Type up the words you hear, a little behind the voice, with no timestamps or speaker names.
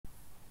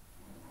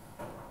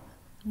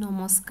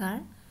নমস্কাৰ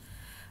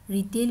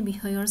ৰিটেইল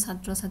বিষয়ৰ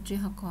ছাত্ৰ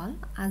ছাত্ৰীসকল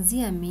আজি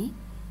আমি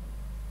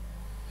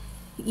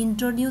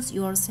ইন্ট্ৰডিউস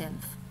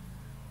ইয়োৰসেল্ফ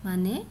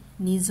মানে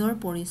নিজৰ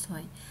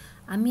পৰিচয়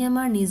আমি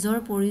আমাৰ নিজৰ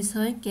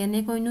পৰিচয়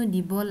কেনেকৈনো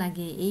দিব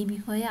লাগে এই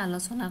বিষয়ে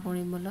আলোচনা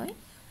কৰিবলৈ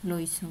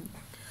লৈছো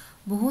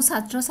বহু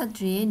ছাত্ৰ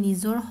ছাত্ৰীয়ে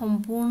নিজৰ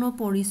সম্পূৰ্ণ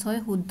পৰিচয়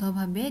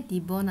শুদ্ধভাৱে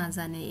দিব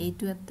নাজানে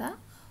এইটো এটা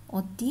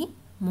অতি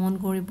মন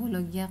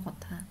কৰিবলগীয়া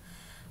কথা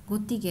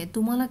গতিকে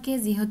তোমালোকে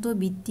যেহেতু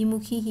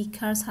বৃত্তিমুখী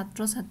শিক্ষাৰ ছাত্ৰ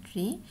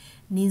ছাত্ৰী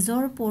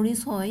নিজৰ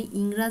পৰিচয়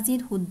ইংৰাজীত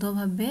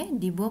শুদ্ধভাৱে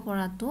দিব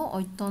পৰাটো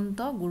অত্যন্ত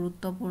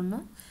গুৰুত্বপূৰ্ণ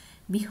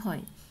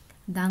বিষয়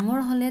ডাঙৰ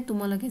হলে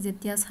তোমালোকে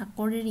যেতিয়া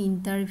চাকৰিৰ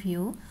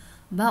ইন্টাৰভিউ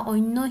বা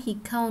অন্য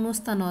শিক্ষা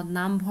অনুষ্ঠানত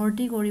নাম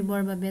ভৰ্তি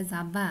কৰিবৰ বাবে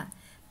যাবা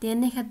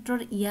তেনে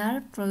ক্ষেত্ৰত ইয়াৰ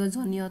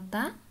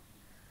প্ৰয়োজনীয়তা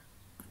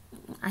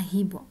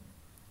আহিব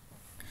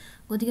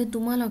গতিকে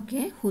তোমালোকে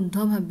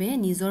শুদ্ধভাৱে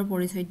নিজৰ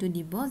পৰিচয়টো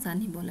দিব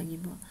জানিব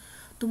লাগিব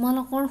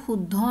তোমালোকৰ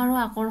শুদ্ধ আৰু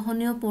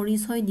আকৰ্ষণীয়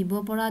পৰিচয় দিব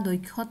পৰা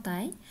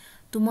দক্ষতাই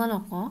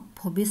তোমালোকক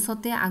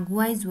ভৱিষ্যতে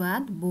আগুৱাই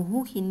যোৱাত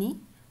বহুখিনি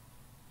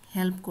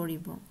হেল্প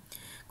কৰিব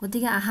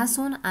গতিকে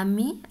আহাচোন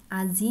আমি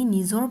আজি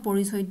নিজৰ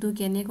পৰিচয়টো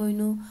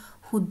কেনেকৈনো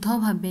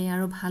শুদ্ধভাৱে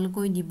আৰু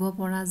ভালকৈ দিব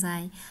পৰা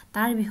যায়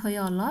তাৰ বিষয়ে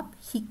অলপ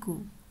শিকো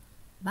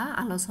বা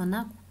আলোচনা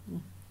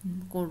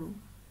কৰো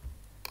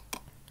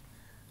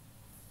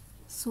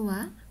সোৱা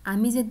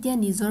আমি যেতিয়া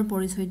নিজৰ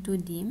পৰিচয়টো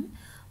দিম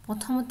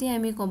প্ৰথমতে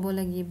আমি ক'ব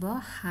লাগিব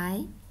হাই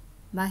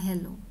বা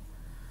হেল্ল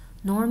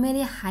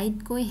নৰমালি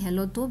হাইতকৈ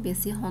হেল্লটো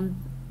বেছি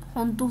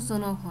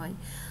সন্তোষজনক হয়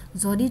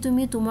যদি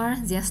তুমি তোমাৰ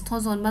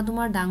জ্যেষ্ঠজন বা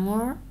তোমাৰ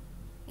ডাঙৰ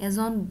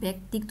এজন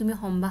ব্যক্তিক তুমি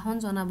সম্ভাষণ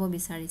জনাব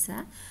বিচাৰিছা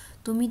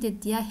তুমি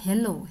তেতিয়া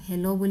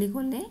হেল্ল বুলি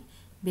ক'লে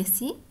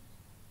বেছি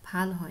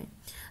ভাল হয়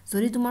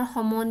যদি তোমাৰ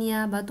সমনীয়া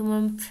বা তোমাৰ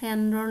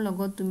ফ্ৰেণ্ডৰ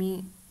লগত তুমি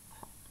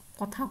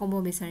কথা ক'ব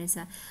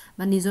বিচাৰিছা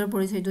বা নিজৰ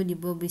পৰিচয়টো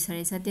দিব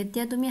বিচাৰিছা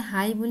তেতিয়া তুমি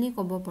হাই বুলি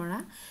ক'ব পাৰা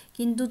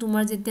কিন্তু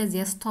তোমাৰ যেতিয়া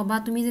জ্যেষ্ঠ বা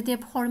তুমি যেতিয়া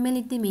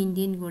ফৰ্মেলিটি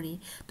মেইনটেইন কৰি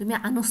তুমি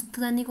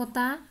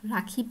আনুষ্ঠানিকতা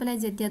ৰাখি পেলাই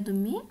যেতিয়া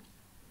তুমি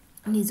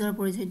নিজৰ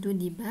পৰিচয়টো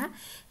দিবা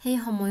সেই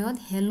সময়ত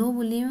হেল্ল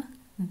বুলি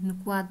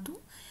কোৱাটো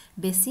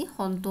বেছি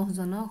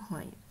সন্তোষজনক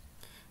হয়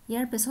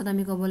ইয়াৰ পিছত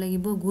আমি ক'ব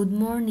লাগিব গুড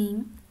মৰ্নিং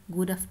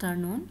গুড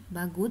আফটাৰনুন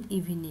বা গুড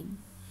ইভিনিং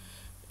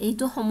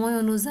এইটো সময়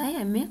অনুযায়ী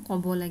আমি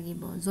ক'ব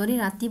লাগিব যদি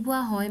ৰাতিপুৱা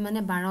হয় মানে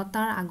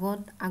 12টাৰ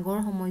আগৰ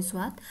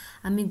সময়ছোৱাত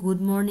আমি গুড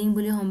মৰ্নিং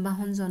বুলি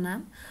সম্ভাষণ জনাম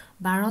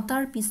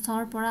 12টাৰ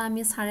পিছৰ পৰা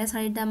আমি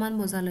 4:30 মান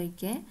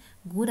বজালৈকে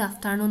গুড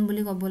আফটাৰনুন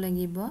বুলি ক'ব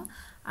লাগিব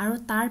আৰু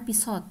তাৰ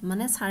পিছত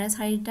মানে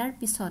 4:30টাৰ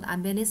পিছত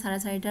আবেলি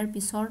 4:30টাৰ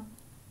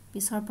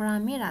পিছৰ পৰা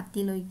আমি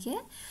ৰাতিলৈকে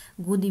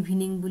গুড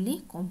ইভিনিং বুলি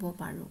ক'ব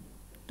পাৰো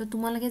তো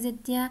তোমালোকে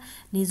যেতিয়া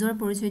নিজৰ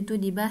পৰিচয়টো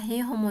দিবা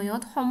সেই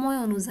সময়ত সময়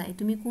অনুযায়ী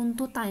তুমি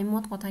কোনটো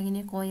টাইমত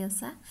কথাখিনি কৈ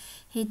আছা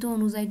সেইটো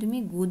অনুযায়ী তুমি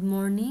গুড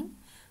মৰ্নিং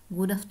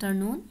গুড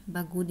আফটাৰনুন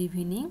বা গুড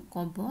ইভিনিং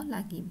ক'ব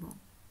লাগিব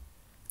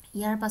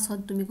ইয়াৰ পাছত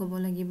তুমি ক'ব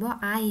লাগিব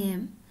আই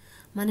এম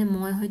মানে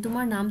মই হয়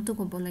তোমাৰ নামটো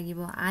ক'ব লাগিব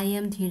আই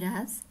এম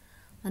ধীৰাজ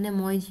মানে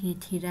মই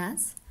ধীৰাজ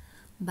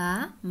বা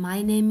মাই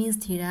নেম ইজ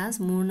ধীৰাজ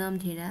মোৰ নাম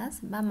ধীৰাজ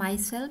বা মাই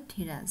সেল্ফ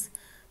ধীৰাজ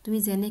তুমি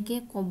যেনেকে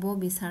ক'ব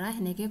বিচাৰা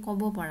হেনেকে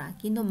ক'ব পাৰা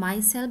কিন্তু মাই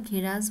সেল্ফ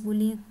ধীৰাজ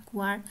বুলি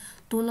কোৱাৰ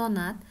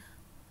তুলনাত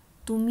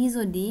তুমি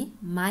যদি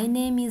মাই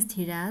নেম ইজ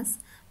ধীৰাজ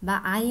বা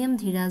আই এম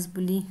ধীৰাজ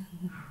বুলি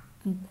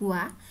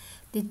কোৱা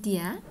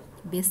তেতিয়া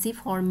বেছি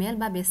ফৰ্মেল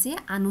বা বেছি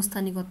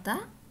আনুষ্ঠানিকতা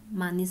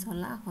মানি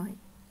চলা হয়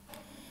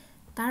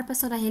তাৰ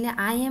পাছত আহিলে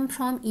আই এম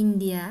ফ্ৰম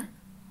ইণ্ডিয়া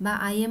বা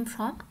আই এম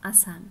ফ্ৰম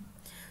আসাম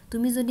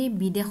তুমি যদি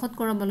বিদেশত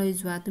কৰবালৈ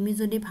যোৱা তুমি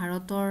যদি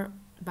ভাৰতৰ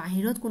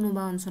বাহিৰত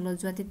কোনোবা অঞ্চলত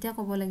যোৱা তেতিয়া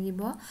ক'ব লাগিব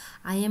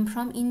আই এম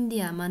ফ্ৰম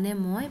ইণ্ডিয়া মানে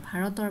মই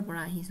ভাৰতৰ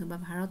পৰা আহিছো বা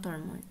ভাৰতৰ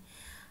মই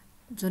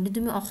যদি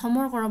তুমি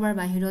অসমৰ কৰবাৰ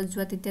বাহিৰত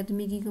যোৱা তেতিয়া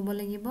তুমি কি ক'ব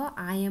লাগিব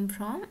আই এম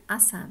ফ্ৰম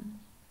আসাম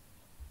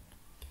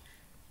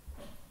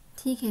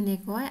ঠিক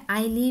এনেকৈ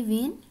আই লিভ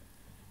ইন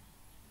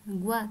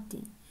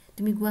গুৱাহাটী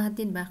তুমি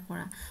গুৱাহাটীত বাস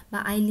কৰা বা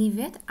আই লিভ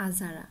এট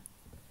আজাৰা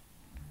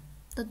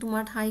তো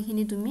তোমাৰ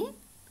ঠাইখিনি তুমি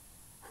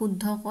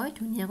শুদ্ধকৈ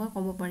ধুনীয়াকৈ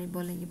ক'ব পাৰিব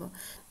লাগিব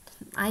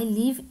আই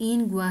লিভ ইন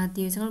গুৱাহাটী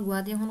হৈছে কাৰণ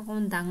গুৱাহাটী এখন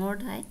অকণমান ডাঙৰ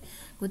ঠাই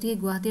গতিকে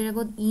গুৱাহাটীৰ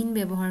আগত ইন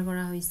ব্যৱহাৰ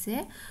কৰা হৈছে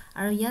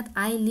আৰু ইয়াত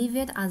আই লিভ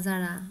এট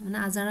আজাৰা মানে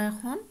আজাৰা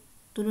এখন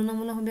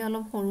তুলনামূলকভাৱে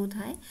অলপ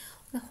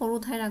সৰু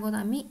ঠাইৰ আগত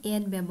আমি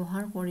এড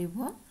ব্যৱহাৰ কৰিব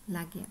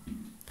লাগে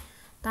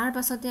তাৰ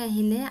পাছতে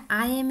আহিলে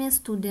I M a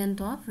student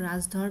of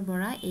Rajdhar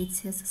Bora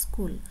HS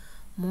school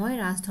মই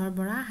ৰাজধৰ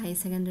বৰা হাই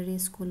ছেকেণ্ডাৰী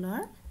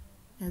স্কুলৰ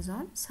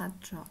এজন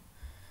ছাত্ৰ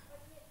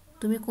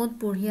তুমি ক'ত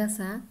পঢ়ি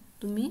আছা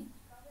তুমি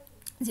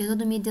যেহেতু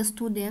তুমি এতিয়া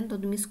ষ্টুডেণ্ট তো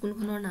তুমি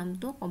স্কুলখনৰ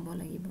নামটো ক'ব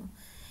লাগিব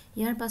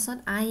ইয়াৰ পাছত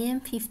আই এম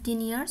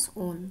 15 years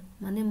old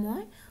মানে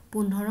মই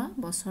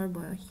 15 বছৰ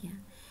বয়সীয়া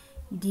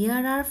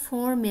There are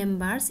 4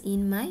 members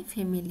in my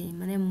family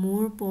মানে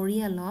মোৰ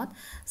পৰিয়ালত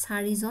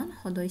 4জন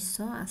সদস্য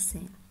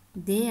আছে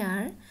They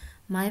are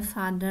my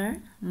father,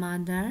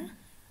 mother,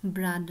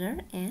 brother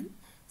and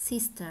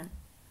sister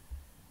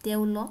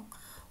তেওঁলোক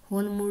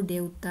হ'ল মোৰ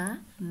দেউতা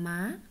মা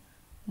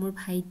মোৰ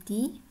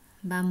ভাইটি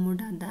বা মোৰ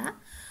দাদা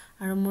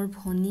আৰু মোৰ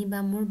ভনী বা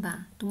মোৰ বা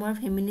তোমাৰ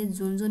ফ্যামিলিত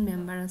যোন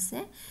মেম্বাৰ আছে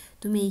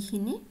তুমি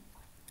এইখিনি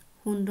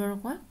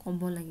সুন্দৰকৈ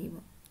ক'ব লাগিব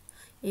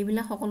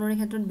এইবিলাক সকলোৰে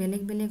ক্ষেত্ৰত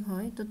বেলেগ বেলেগ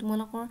হয় তো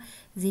তোমালোকৰ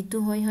যেটো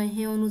হয়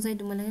সেই অনুযায়ী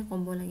তোমালোকে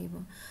ক'ব লাগিব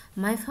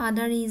my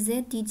father is a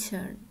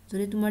teacher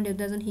যদি তোমাৰ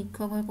দেউতা এজন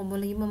শিক্ষক হয় ক'ব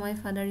লাগিব my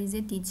father is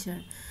a teacher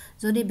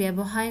যদি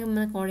ব্যৱসায়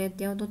কৰে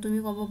তেওঁ তো তুমি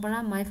ক'ব পাৰা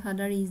my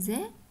father is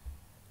a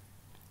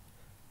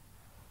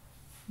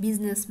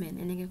businessmen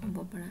এনেকৈ ক'ব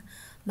পাৰা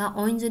বা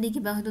অইন যদি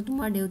কিবা হয়তো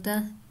তোমাৰ দেউতা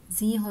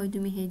যি হয়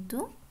তুমি সেইটো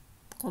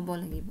ক'ব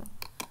লাগিব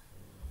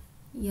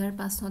ইয়াৰ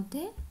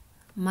পাছতে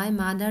my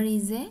mother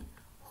is a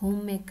home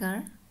maker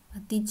বা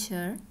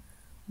টিচাৰ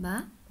বা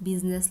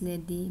বিজনেছ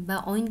লেডি বা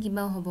অইন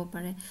কিবাও হ'ব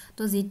পাৰে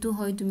তো যেটো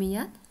হয় তুমি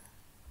ইয়াত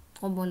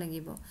ক'ব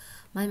লাগিব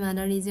my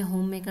mother is a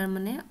home maker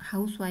মানে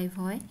হাউচ ৱাইফ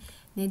হয়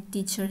নে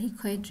টিচাৰ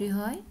শিক্ষয়িত্ৰী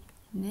হয়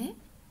নে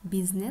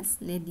বিজনেছ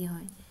লেডি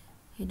হয়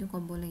সেইটো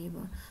ক'ব লাগিব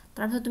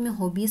তাৰপিছত তুমি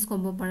হবিজ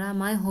ক'ব পাৰা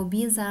my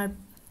hobbies R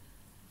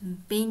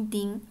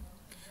painting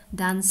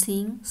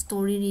dancing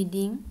story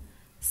reading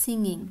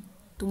singing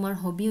তোমাৰ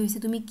হবি হৈছে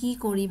তুমি কি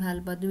কৰি ভাল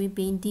পোৱা তুমি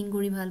পেইণ্টিং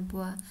কৰি ভাল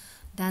পোৱা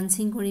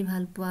ডান্সিং কৰি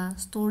ভাল পোৱা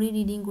ষ্টৰি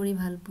ৰিডিং কৰি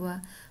ভাল পোৱা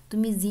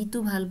তুমি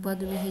যেটো ভাল পোৱা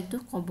তুমি সেইটো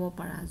ক'ব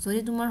পাৰা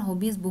যদি তোমাৰ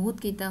হবিজ বহুত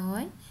কেইটা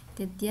হয়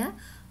তেতিয়া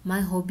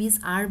মাই হবিজ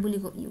আৰ বুলি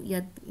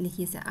ইয়াত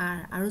লিখিছে আৰ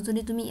আৰু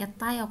যদি তুমি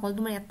এটাই অকল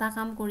তোমাৰ এটা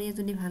কাম কৰিয়ে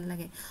যদি ভাল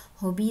লাগে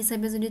হবি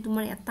হিচাপে যদি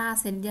তোমাৰ এটা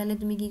আছে তেতিয়াহ'লে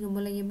তুমি কি ক'ব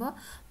লাগিব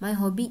মাই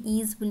হবি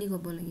ইজ বুলি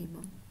ক'ব লাগিব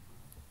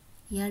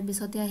ইয়াৰ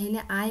পিছতে আহিলে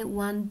আই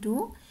want to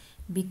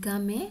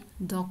become a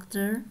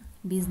doctor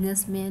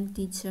businessmen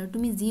teacher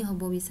তুমি যি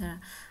হ'ব বিচাৰা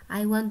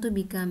আই ৱান্ট টু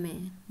বিকাম এ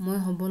মই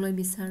হ'বলৈ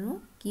বিচাৰোঁ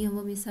কি হ'ব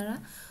বিচাৰা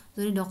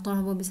যদি ডক্টৰ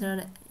হ'ব বিচাৰা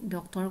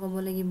ডক্টৰ ক'ব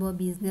লাগিব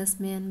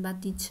বিজনেছমেন বা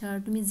টিচাৰ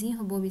তুমি যি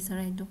হ'ব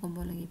বিচাৰা সেইটো ক'ব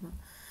লাগিব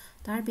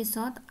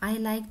তাৰপিছত আই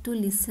লাইক টু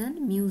লিসেন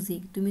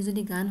মিউজিক তুমি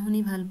যদি গান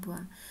শুনি ভাল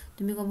পোৱা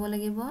তুমি ক'ব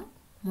লাগিব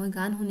মই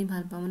গান শুনি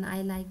ভাল পাওঁ মানে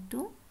আই লাইক টু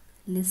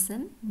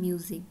লিসেন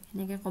মিউজিক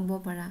এনেকৈ ক'ব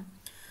পাৰা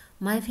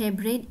my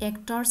favourite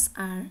actors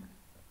R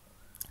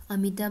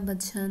Amitabh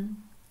Bachchan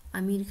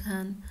Aamir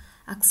খান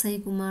অক্ষয়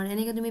কুমাৰ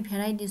এনেকৈ তুমি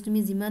ভেৰাইটিজ তুমি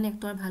যিমান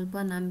এক্টৰ ভাল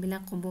পোৱা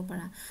নামবিলাক ক'ব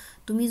পাৰা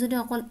তুমি যদি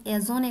অকল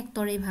এজন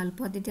এক্টৰেই ভাল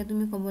পোৱা তেতিয়া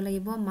তুমি ক'ব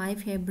লাগিব মাই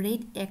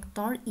ফেভৰেট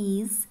এক্টৰ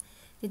ইজ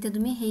তেতিয়া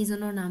তুমি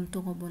সেইজনৰ নামটো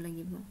ক'ব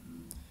লাগিব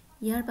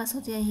ইয়াৰ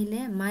পাছতে আহিলে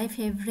my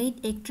favourite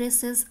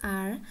এক্ট্ৰেছেছ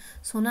R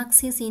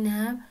Sonakshi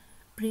Sinha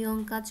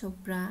Priyanka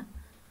Chopra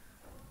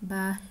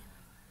বা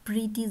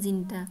প্ৰীতি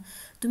জিন্টা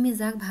তুমি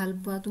যাক ভাল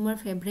পোৱা তোমাৰ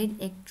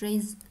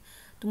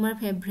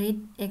ফেভৰেট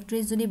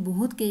এক্ট্ৰেছ যদি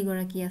বহুত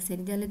কেইগৰাকী আছে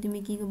তেতিয়াহ'লে তুমি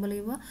কি ক'ব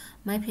লাগিব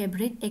মাই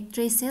ফেভৰেট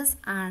এক্ট্ৰেছেছ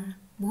আৰ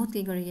বহুত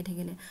কেইগৰাকী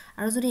থাকিলে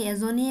আৰু যদি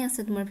এজনেই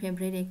আছে তোমাৰ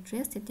ফেভৰেট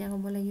এক্ট্ৰেছ তেতিয়া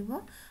ক'ব লাগিব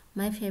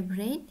মাই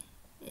ফেভৰেট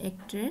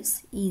এক্ট্ৰেছ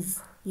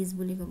ইজ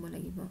বুলি ক'ব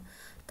লাগিব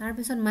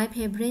তাৰপিছত my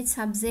favourite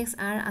subjects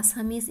R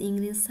Assamese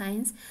English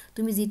science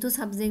তুমি যিটো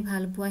ছাবজেক্ট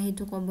ভাল পোৱা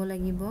সেইটো ক'ব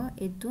লাগিব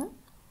এইটো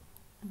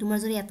তোমাৰ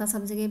যদি এটা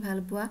ছাবজেক্টেই ভাল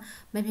পোৱা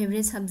my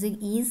favourite subject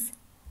is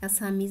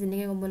Assamese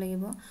এনেকৈ ক'ব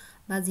লাগিব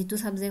বা যিটো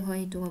ছাবজেক্ট হয়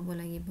সেইটো ক'ব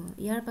লাগিব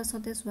ইয়াৰ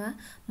পাছতে চোৱা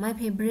my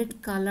favourite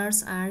colours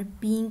R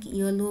pink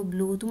yellow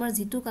blue তোমাৰ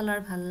যিটো কালাৰ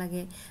ভাল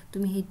লাগে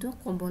তুমি সেইটো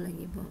ক'ব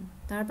লাগিব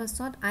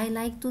তাৰপাছত আই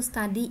like to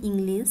study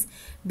English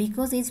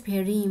because it's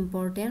very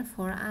important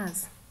for আছ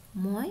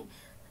মই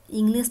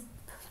ইংলিছ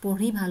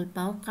পঢ়ি ভাল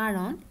পাওঁ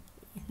কাৰণ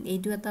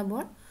এইটো এটা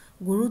বৰ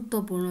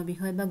গুৰুত্বপূৰ্ণ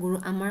বিষয় বা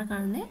আমাৰ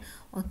কাৰণে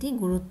অতি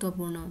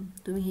গুৰুত্বপূৰ্ণ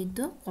তুমি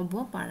সেইটো ক'ব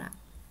পাৰা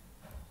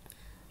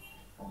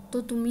তো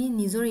তুমি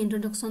নিজৰ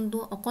ইন্ট্ৰডাকচনটো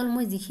অকল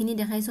মই যিখিনি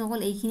দেখাইছোঁ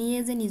অকল এইখিনিয়ে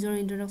যে নিজৰ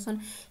ইন্ট্ৰডাকচন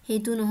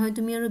সেইটো নহয়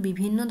তুমি আৰু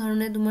বিভিন্ন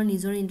ধৰণে তোমাৰ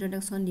নিজৰ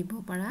ইন্ট্ৰডাকচন দিব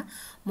পাৰা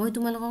মই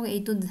তোমালোকক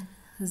এইটো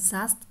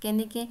জাষ্ট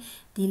কেনেকৈ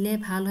দিলে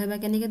ভাল হয় বা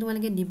কেনেকৈ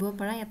তোমালোকে দিব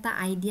পাৰা এটা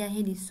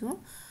আইডিয়াহে দিছোঁ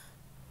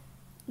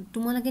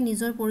তোমালোকে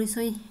নিজৰ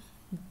পৰিচয়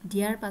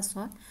দিয়াৰ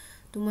পাছত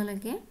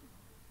তোমালোকে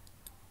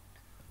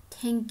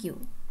থেংক ইউ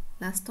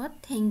লাষ্টত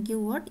থেংক ইউ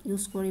ৱৰ্ড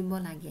ইউজ কৰিব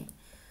লাগে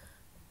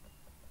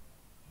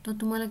তো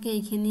তোমালোকে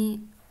এইখিনি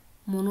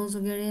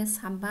মনোযোগেৰে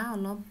চাবা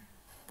অলপ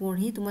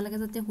পঢ়ি তোমালোকে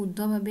যাতে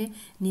শুদ্ধভাৱে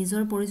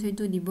নিজৰ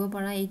পৰিচয়টো দিব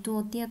পাৰা এইটো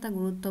অতি এটা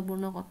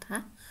গুৰুত্বপূৰ্ণ কথা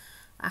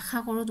আশা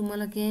কৰোঁ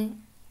তোমালোকে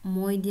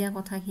মই দিয়া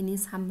কথাখিনি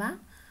চাবা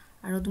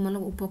আৰু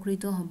তোমালোক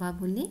উপকৃত হ'বা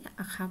বুলি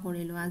আশা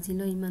কৰিলোঁ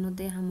আজিলৈ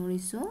ইমানতে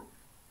সামৰিছোঁ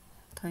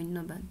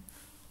ধন্যবাদ